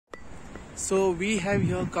So we have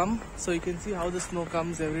here come, so you can see how the snow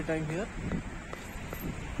comes every time here.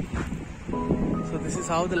 So this is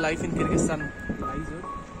how the life in Kyrgyzstan lies here.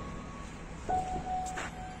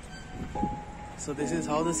 So this is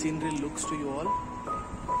how the scenery looks to you all.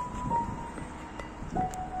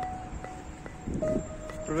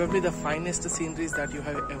 Probably the finest sceneries that you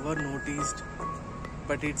have ever noticed,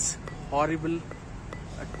 but it's horrible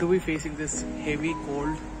to be facing this heavy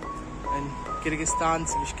cold in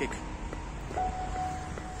Kyrgyzstan's Bishkek.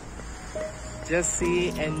 Just see,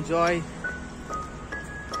 enjoy.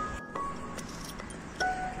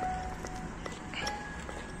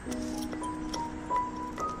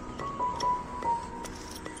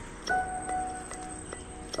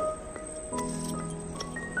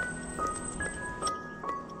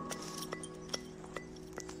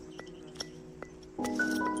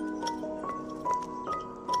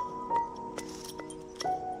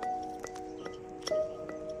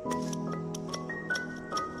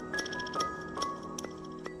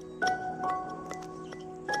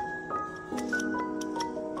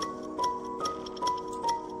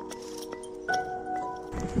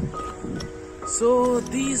 So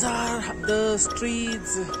these are the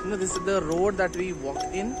streets, this is the road that we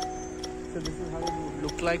walked in. So this is how it would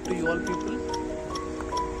look like to you all people.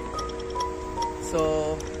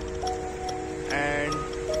 So, and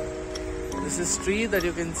this is street that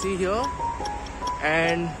you can see here,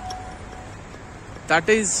 and that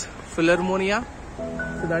is Philharmonia.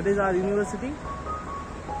 So that is our university,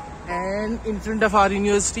 and in front of our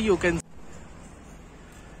university you can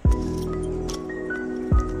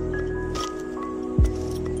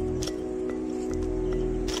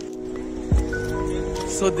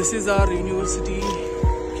So this is our university,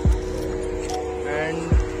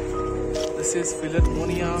 and this is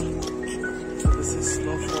Philharmonia. So this is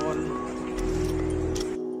snowfall.